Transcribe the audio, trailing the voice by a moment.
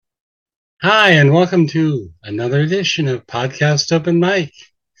Hi, and welcome to another edition of Podcast Open Mic.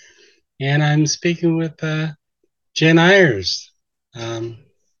 And I'm speaking with Jen Ayers um,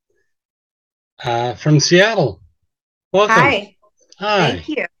 from Seattle. Welcome. Hi, Hi. thank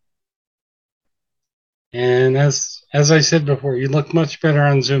you. And as I said before, you look much better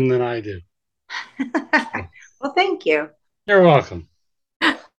on Zoom than I do. So Well, thank you. you're welcome.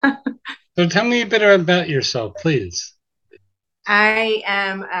 So tell me a bit about yourself, please. I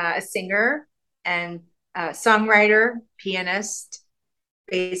am a singer and songwriter, pianist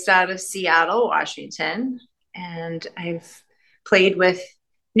based out of Seattle, Washington. And I've played with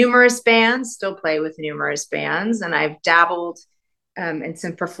numerous bands, still play with numerous bands. And I've dabbled in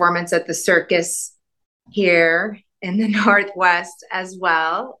some performance at the circus here in the Northwest as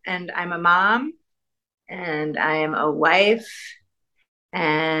well. And I'm a mom and I am a wife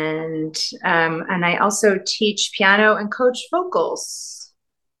and I also teach piano and coach vocals.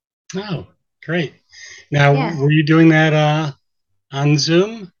 Oh, great. Now, Yeah. were you doing that on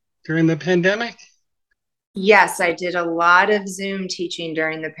Zoom during the pandemic? Yes, I did a lot of Zoom teaching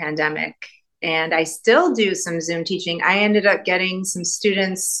during the pandemic, and I still do some Zoom teaching. I ended up getting some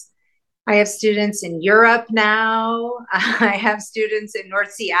students. I have students in Europe now. I have students in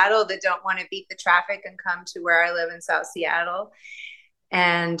North Seattle that don't want to beat the traffic and come to where I live in South Seattle.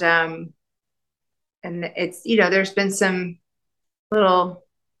 And it's there's been some little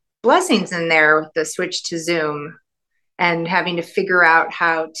blessings in there with the switch to Zoom and having to figure out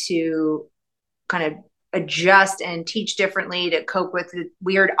how to kind of adjust and teach differently to cope with the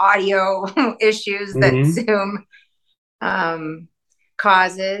weird audio issues that Hmm. Zoom um,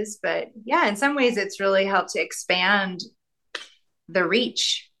 causes. But yeah, in some ways, it's really helped to expand the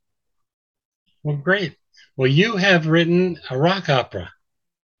reach. Well, great. Well, you have written a rock opera.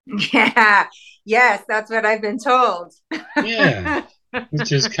 Yeah, yes, that's what I've been told. Yeah,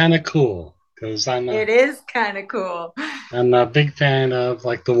 which is kind of cool because It is kind of cool. I'm a big fan of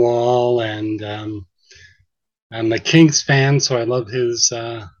like The Wall, and I'm a Kinks fan, so I love his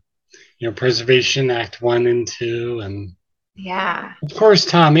Preservation Act One and Two, and Yeah, of course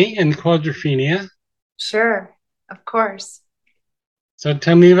Tommy and Quadrophenia. sure, of course. So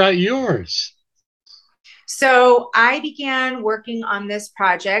tell me about yours. So I began working on this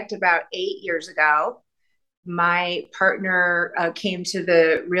project about 8 years ago. My partner came to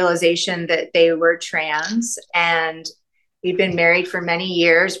the realization that they were trans, and we'd been married for many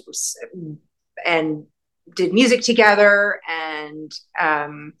years and did music together, and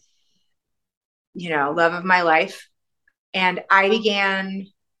love of my life. And I began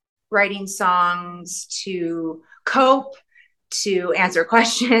writing songs to cope, to answer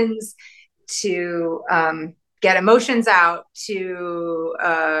questions, to get emotions out, to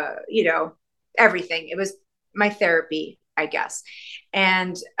everything. It was my therapy, I guess.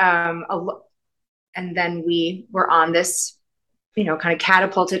 And and then we were on this, kind of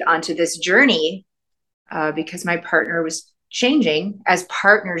catapulted onto this journey because my partner was changing, as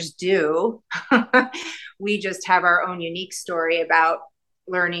partners do. We just have our own unique story about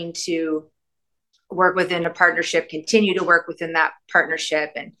learning to work within a partnership, continue to work within that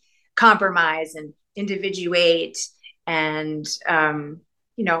partnership, and compromise and individuate, and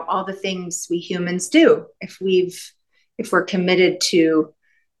all the things we humans do if we're committed to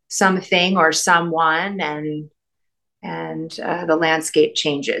something or someone, and the landscape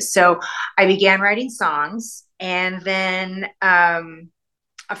changes. So I began writing songs, and then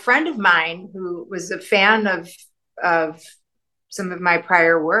a friend of mine who was a fan of some of my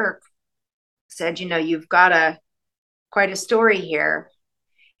prior work said, you've got quite a story here,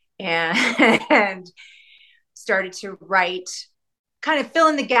 and and started to write, kind of fill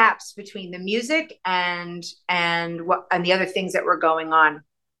in the gaps between the music and the other things that were going on.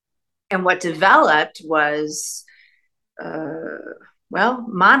 And what developed was uh,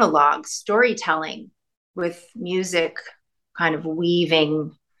 monologue storytelling with music kind of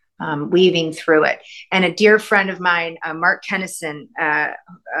weaving through it. And a dear friend of mine, Mark Kennison,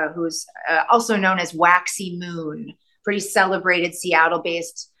 who's also known as Waxy Moon, pretty celebrated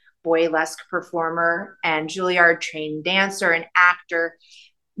Seattle-based boylesque performer and Juilliard trained dancer and actor,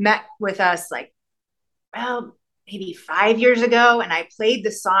 met with us like, well, maybe 5 years ago, and I played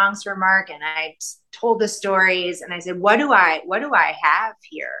the songs for Mark, and I told the stories, and I said, what do I have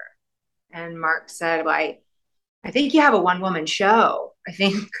here? And Mark said, well, I think you have a one woman show. I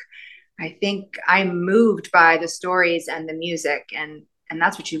think I'm moved by the stories and the music, and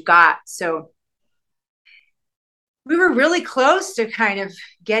that's what you've got. So we were really close to kind of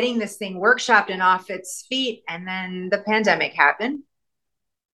getting this thing workshopped and off its feet, and then the pandemic happened.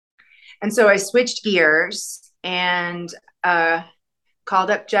 And so I switched gears and called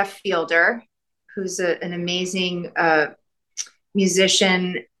up Jeff Fielder, who's an amazing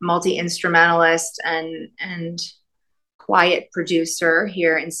musician, multi-instrumentalist, and quiet producer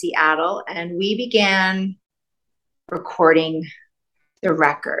here in Seattle. And we began recording the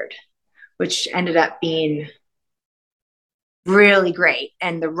record, which ended up being really great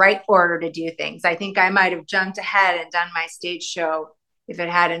and the right order to do things. I think I might have jumped ahead and done my stage show if it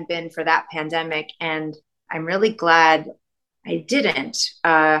hadn't been for that pandemic. And I'm really glad I didn't.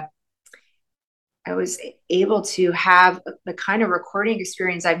 I was able to have the kind of recording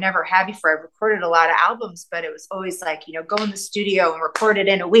experience I've never had before. I've recorded a lot of albums, but it was always like, go in the studio and record it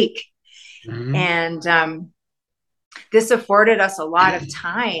in a week. Mm-hmm. And this afforded us a lot of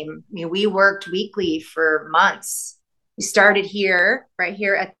time. I mean, we worked weekly for months. We started right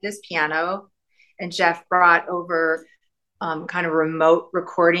here at this piano, and Jeff brought over kind of remote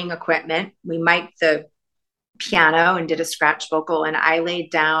recording equipment. We mic'd the piano and did a scratch vocal, and I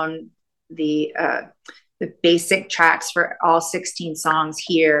laid down the basic tracks for all 16 songs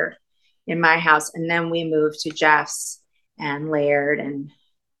here in my house. And then we moved to Jeff's and layered, and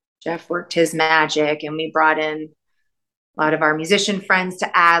Jeff worked his magic, and we brought in a lot of our musician friends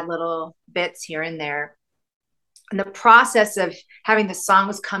to add little bits here and there. And the process of having the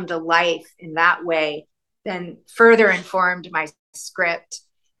songs come to life in that way then further informed my script.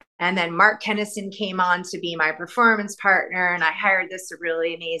 And then Mark Kennison came on to be my performance partner, and I hired this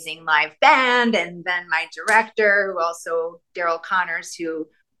really amazing live band. And then my director, who also, Daryl Connors, who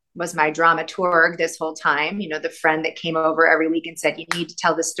was my dramaturg this whole time, the friend that came over every week and said, you need to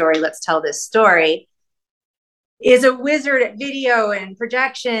tell this story, let's tell this story, is a wizard at video and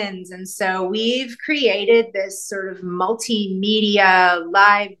projections. And so we've created this sort of multimedia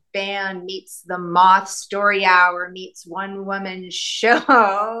live band meets the Moth Story Hour meets one woman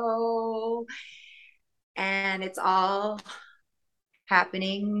show. And it's all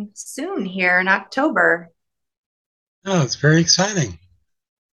happening soon here in October. Oh, it's very exciting.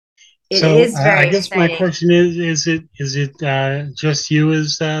 It is very I guess exciting. My question is it just you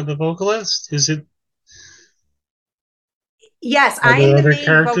as the vocalist? Is it? Yes, Are there other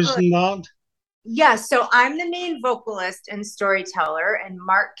characters involved? Yes, so I'm the main vocalist and storyteller, and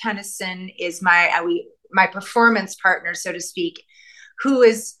Mark Kennison is my performance partner, so to speak,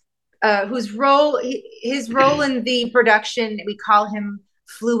 whose role in the production, we call him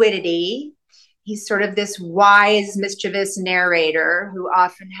Fluidity. He's sort of this wise, mischievous narrator who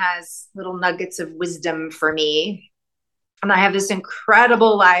often has little nuggets of wisdom for me. And I have this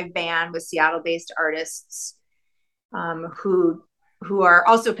incredible live band with Seattle-based artists who are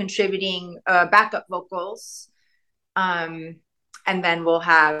also contributing backup vocals. And then we'll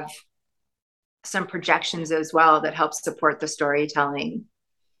have some projections as well that help support the storytelling.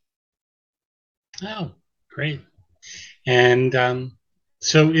 Oh, great. And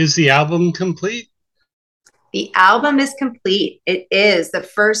so is the album complete? The album is complete. It is. The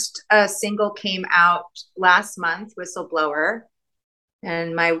first single came out last month, Whistleblower.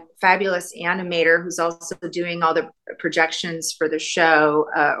 And my fabulous animator, who's also doing all the projections for the show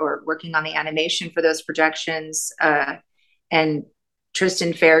or working on the animation for those projections, and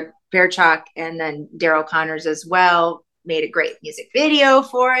Tristan Fairchalk and then Daryl Connors as well, made a great music video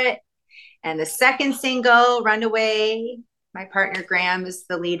for it. And the second single, Runaway, my partner Graham is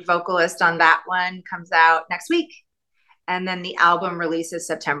the lead vocalist on that one, comes out next week. And then the album releases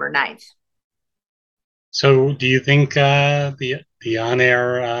September 9th. So do you think the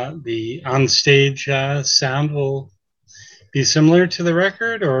on-air, the on-stage sound will be similar to the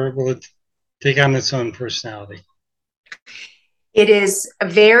record, or will it take on its own personality? It is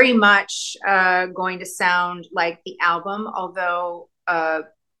very much going to sound like the album, although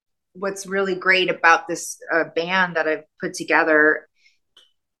what's really great about this band that I've put together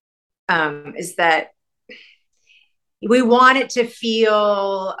is that we want it to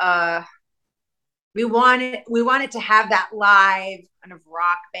feel we want it to have that live kind of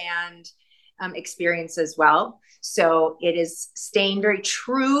rock band experience as well. So it is staying very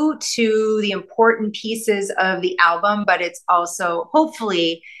true to the important pieces of the album, but it's also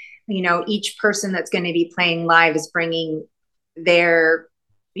hopefully, each person that's going to be playing live is bringing their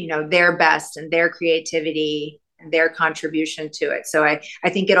best and their creativity and their contribution to it. So I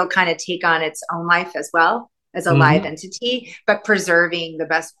think it'll kind of take on its own life as well as a live entity, but preserving the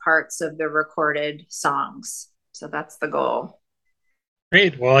best parts of the recorded songs. So that's the goal.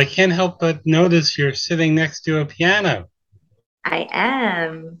 Great. Well, I can't help but notice you're sitting next to a piano. I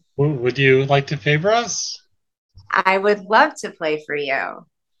am. Would you like to favor us? I would love to play for you.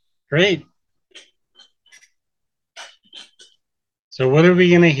 Great. So what are we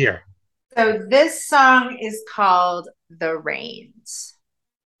going to hear? So this song is called The Rains.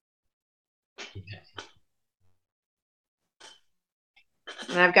 Okay.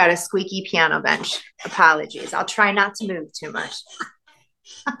 And I've got a squeaky piano bench. Apologies. I'll try not to move too much.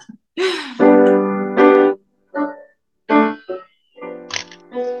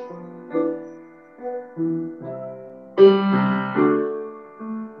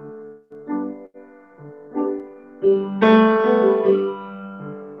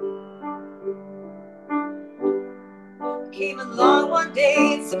 Came along one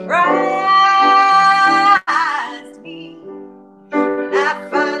day and surprised me. I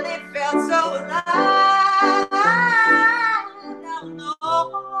finally felt so alive. Now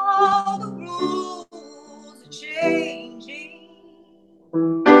all the rules are changing.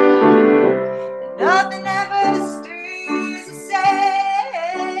 Nothing ever stays the same.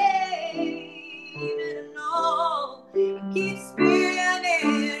 And all it keeps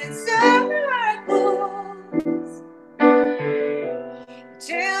spinning in circles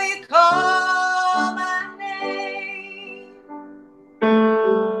till you call my name.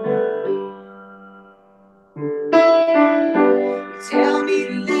 You tell me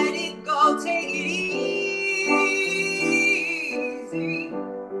to let it go, take it easy.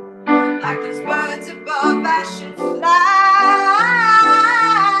 Like those birds above, I should fly.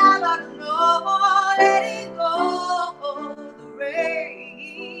 But no, letting go the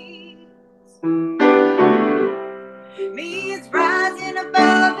reins means rising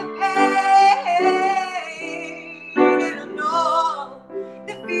above the pain. And I know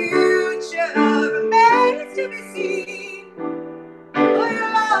the future remains to be seen. But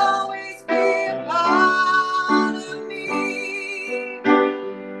you'll always be a part of me.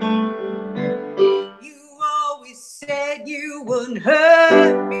 You always said you wouldn't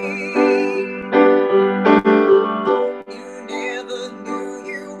hurt me. You never knew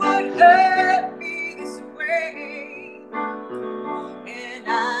you would hurt me this way. And I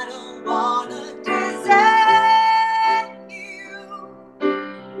don't wanna desert you.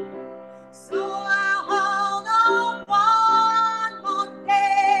 So I'll hold on one more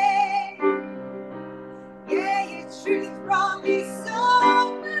day. Yeah, your truth brought me so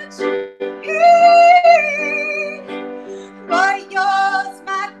much peace. But yours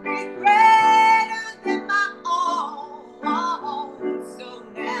might be greater than my own. So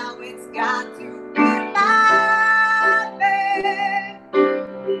now it's got to be my bed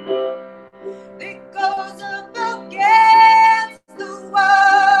that goes up against the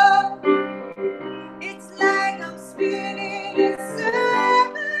wall. It's like I'm spinning in circles.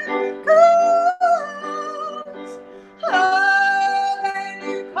 Oh, and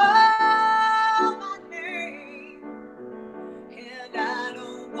you call my name. And I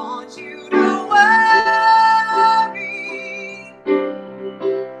don't want you to worry.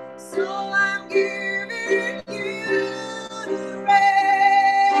 So I'm giving you the rest.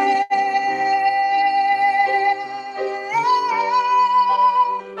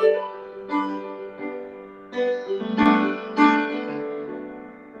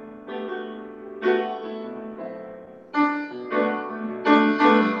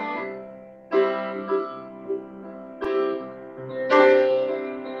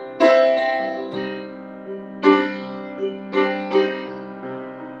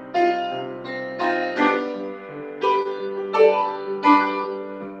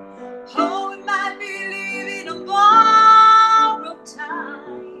 Oh, we might be living on borrowed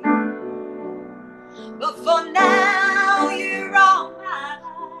time, but for now you're all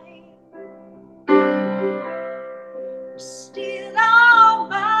mine. Still all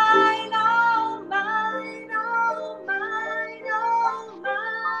mine, all mine, all mine, all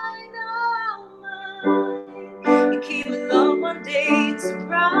mine, all mine. You came along one day and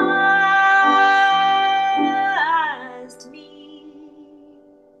surprised me.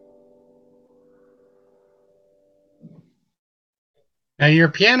 Now, your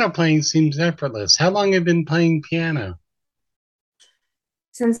piano playing seems effortless. How long have you been playing piano?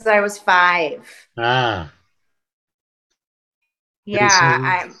 Since I was 5. Ah, and so,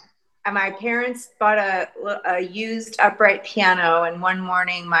 Yeah, my parents bought a used upright piano, and one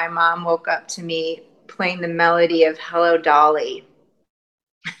morning my mom woke up to me playing the melody of Hello Dolly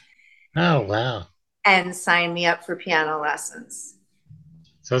oh, wow. and signed me up for piano lessons.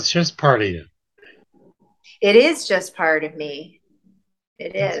 So it's just part of you. It is just part of me.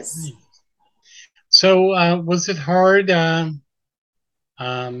 It That's is. nice. So, was it hard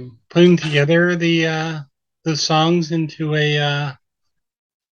putting together the songs into a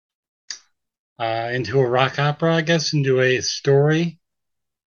rock opera? I guess into a story.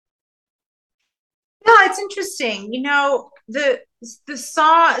 No, it's interesting. You know, the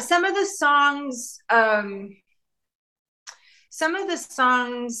song, some of the songs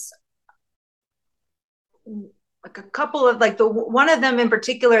like a couple of like the one of them in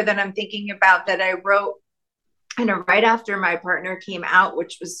particular that I'm thinking about that I wrote right after my partner came out,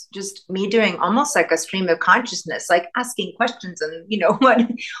 which was just me doing almost like a stream of consciousness, like asking questions and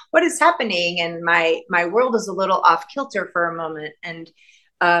what is happening, and my world is a little off kilter for a moment, and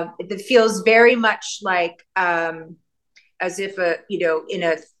it feels very much like as if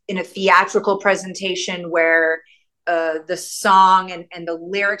in a theatrical presentation where the song and the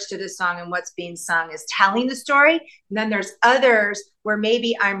lyrics to the song and what's being sung is telling the story. And then there's others where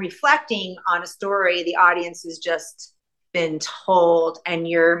maybe I'm reflecting on a story the audience has just been told, and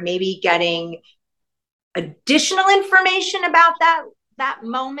you're maybe getting additional information about that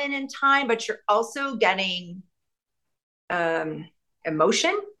moment in time, but you're also getting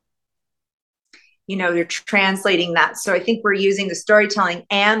emotion. They're translating that. So I think we're using the storytelling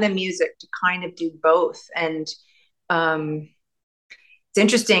and the music to kind of do both. And it's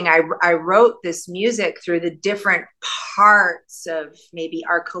interesting. I wrote this music through the different parts of maybe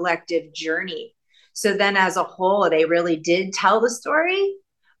our collective journey. So then as a whole, they really did tell the story.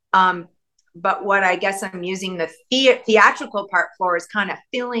 But what I guess I'm using the theatrical part for is kind of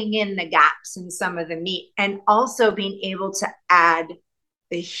filling in the gaps in some of the meat, and also being able to add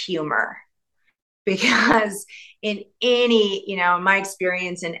the humor. Because in any, my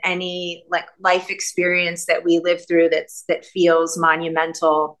experience, in any like life experience that we live through that feels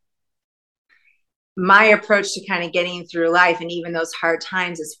monumental, my approach to kind of getting through life and even those hard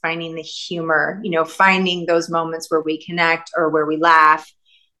times is finding the humor, finding those moments where we connect or where we laugh.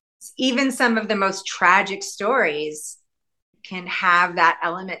 Even some of the most tragic stories can have that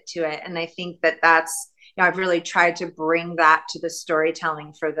element to it. And I think that's, I've really tried to bring that to the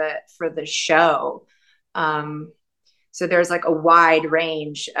storytelling for the show. So there's like a wide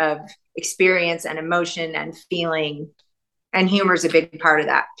range of experience and emotion and feeling, and humor is a big part of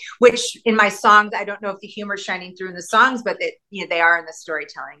that, which in my songs, I don't know if the humor is shining through in the songs, but they are in the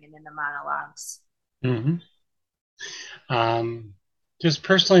storytelling and in the monologues. Mm-hmm. Just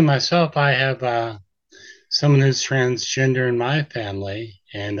personally myself, I have someone who's transgender in my family,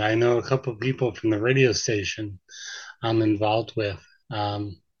 and I know a couple of people from the radio station I'm involved with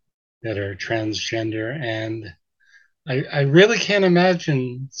that are transgender, and I really can't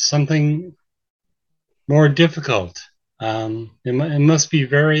imagine something more difficult. It must be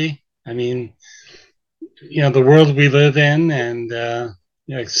very, I mean, the world we live in, and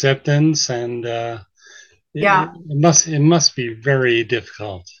acceptance, and it must be very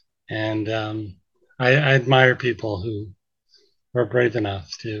difficult. And I admire people who are brave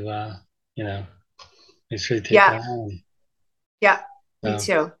enough to actually take that on. Yeah, me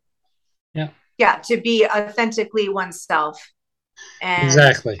too. Yeah. Yeah, to be authentically oneself. And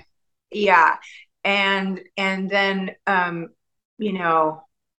exactly. Yeah. And then and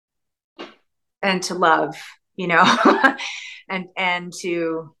to love, and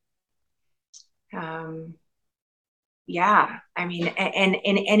to I mean, and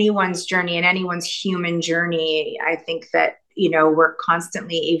in anyone's journey, in anyone's human journey, I think that we're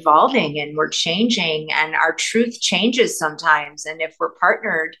constantly evolving and we're changing, and our truth changes sometimes. And if we're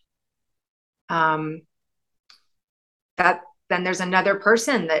partnered, that then there's another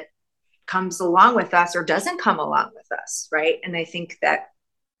person that comes along with us or doesn't come along with us, right? And I think that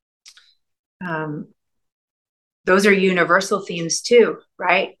those are universal themes too,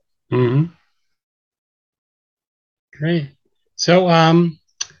 right? Mm-hmm. Great. So,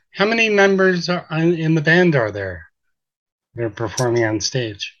 how many members are in the band are there? They're performing on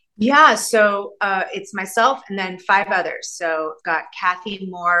stage. Yeah, so it's myself and then 5 others. So I've got Kathy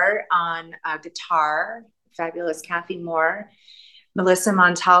Moore on guitar, fabulous Kathy Moore, Melissa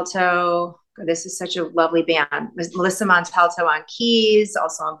Montalto. This is such a lovely band. Melissa Montalto on keys,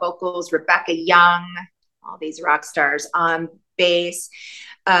 also on vocals, Rebecca Young, all these rock stars on bass,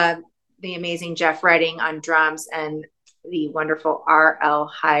 the amazing Jeff Redding on drums, and the wonderful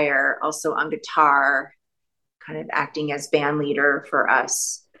R.L. Heyer also on guitar, kind of acting as band leader for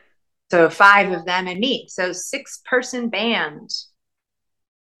us. So 5 of them and me. So 6-person band.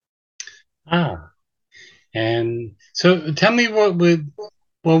 And so tell me what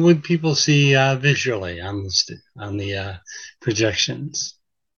would people see visually on the projections?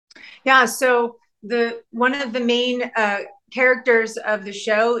 Yeah, so one of the main characters of the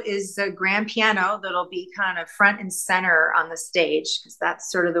show is the grand piano that'll be kind of front and center on the stage, because that's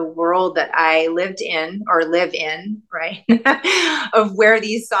sort of the world that I lived in or live in, right? Of where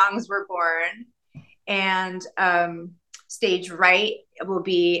these songs were born. And stage right will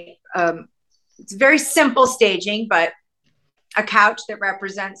be it's very simple staging, but a couch that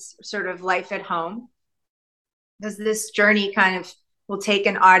represents sort of life at home, because this journey kind of will take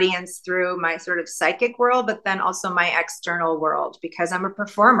an audience through my sort of psychic world, but then also my external world, because I'm a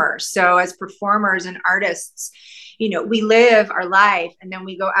performer. So as performers and artists, you know, we live our life and then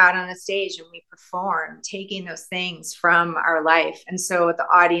we go out on a stage and we perform, taking those things from our life. And so what the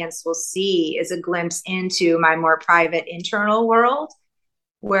audience will see is a glimpse into my more private internal world,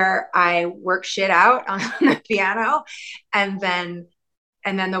 where I work shit out on the piano. And then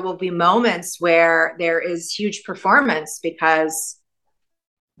there will be moments where there is huge performance, because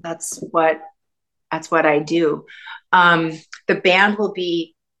that's what I do. The band will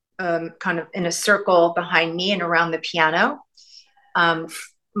be kind of in a circle behind me and around the piano.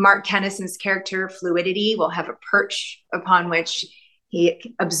 Mark Kennison's character, Fluidity, will have a perch upon which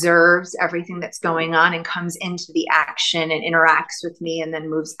he observes everything that's going on and comes into the action and interacts with me and then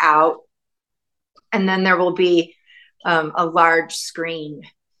moves out. And then there will be a large screen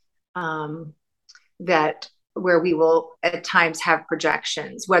that where we will at times have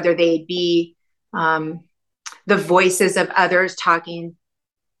projections, whether they be the voices of others talking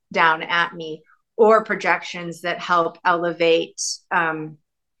down at me, or projections that help elevate the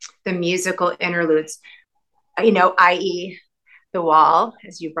musical interludes, you know, i.e. The Wall,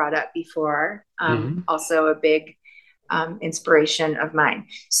 as you brought up before, also a big inspiration of mine.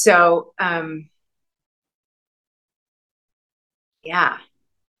 So yeah,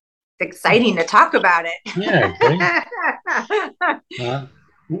 it's exciting to talk about it. Yeah, great.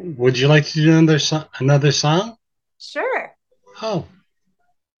 Would you like to do another song? Sure. Oh,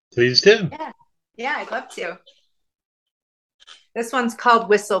 please do. Yeah, I'd love to. This one's called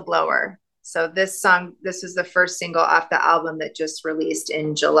Whistleblower. So this is the first single off the album that just released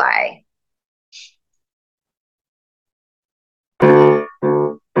in July.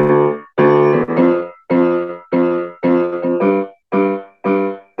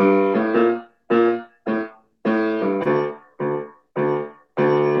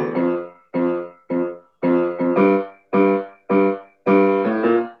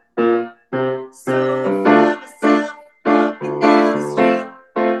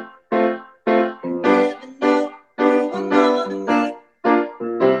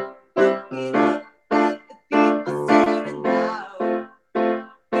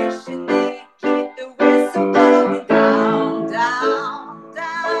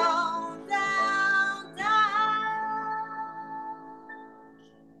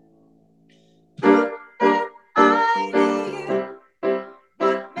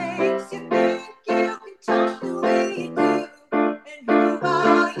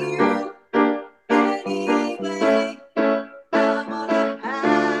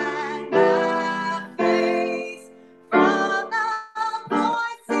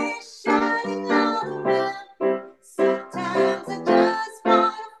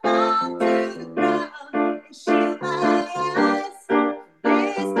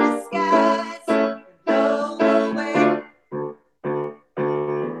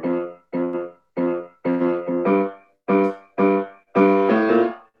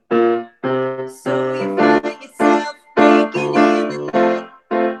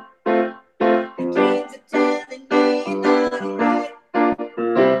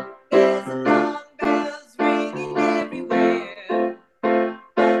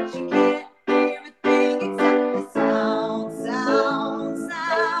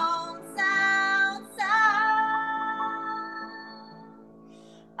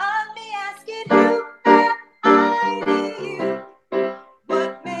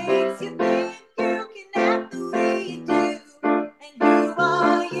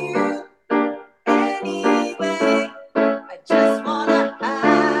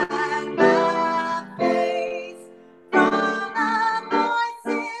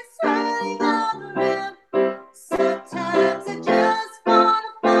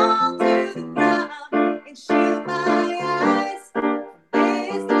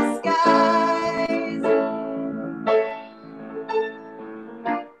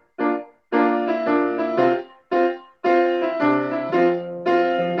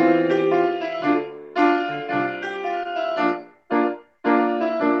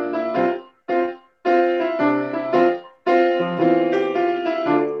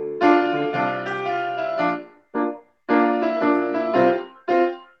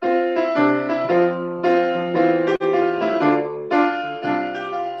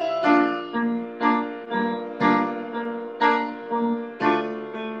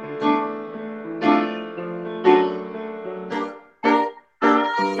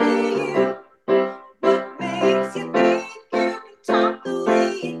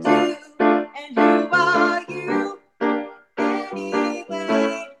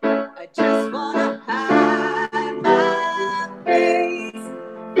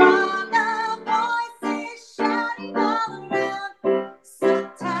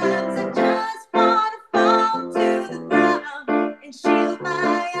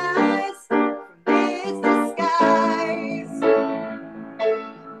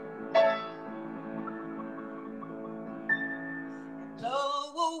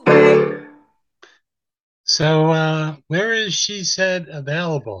 So, where is She Said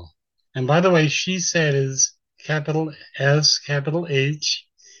available? And by the way, She Said is capital S, capital H,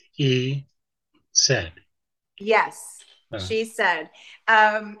 E, said. Yes, Uh, she said.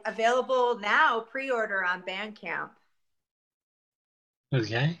 Available now, pre-order on Bandcamp.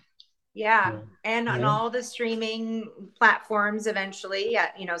 okay. Yeah, Yeah. and on Yeah. all the streaming platforms eventually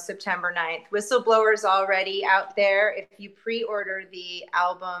at, September 9th. Whistleblower's already out there. If you pre-order the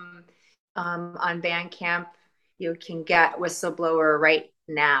album on Bandcamp, you can get Whistleblower right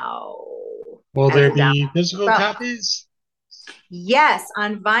now Will as there a download. be physical Well, copies? yes,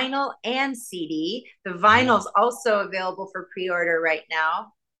 on vinyl and CD. The vinyl's also available for pre-order right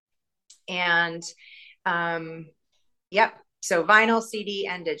now. And yep, so vinyl, CD,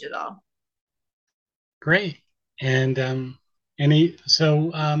 and digital. Great. And any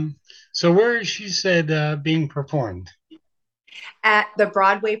so where is She Said being performed? At the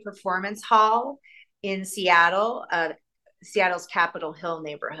Broadway Performance Hall in Seattle, Seattle's Capitol Hill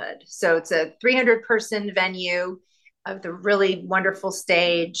neighborhood. So it's a 300-person venue of the really wonderful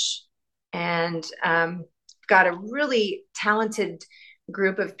stage, and got a really talented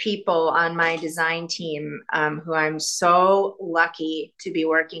group of people on my design team, who I'm so lucky to be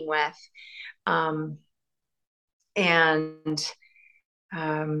working with. Um, and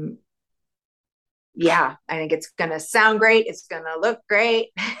yeah, I think it's going to sound great. It's going to look great.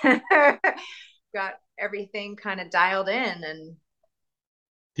 Got everything kind of dialed in and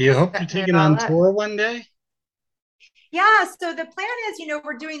Do you hope to setting take it it all on up. tour one day? Yeah, so the plan is,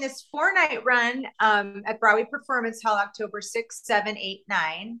 we're doing this 4-night run at Broadway Performance Hall, October 6th, 7th, 8th,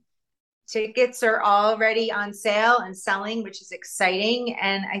 9th. Tickets are already on sale and selling, which is exciting.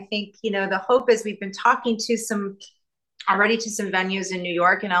 And I think, the hope is we've been talking to some venues in New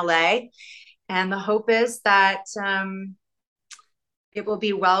York and LA. And the hope is that it will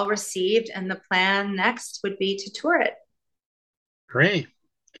be well received. And the plan next would be to tour it. Great.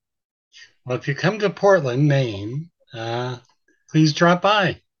 Well, if you come to Portland, Maine, please drop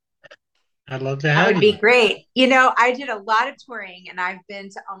by. I'd love to That have would be you. great. I did a lot of touring and I've been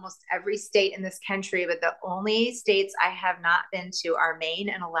to almost every state in this country, but the only states I have not been to are Maine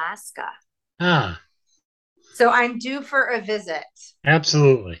and Alaska. Ah, So I'm due for a visit.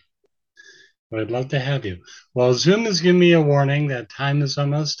 absolutely. I'd love to have you. Well, Zoom has given me a warning that time is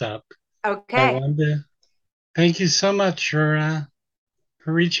almost up. I Okay. wanted to thank you so much for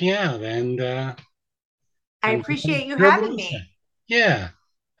reaching out I and appreciate you thrilled to having listen. me. Yeah.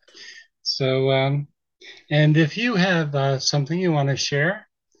 So, and if you have something you want to share,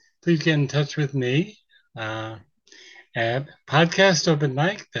 please get in touch with me uh, at podcast open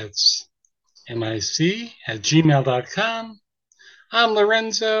mic. That's MIC at gmail.com. I'm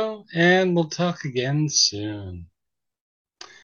Lorenzo, and we'll talk again soon.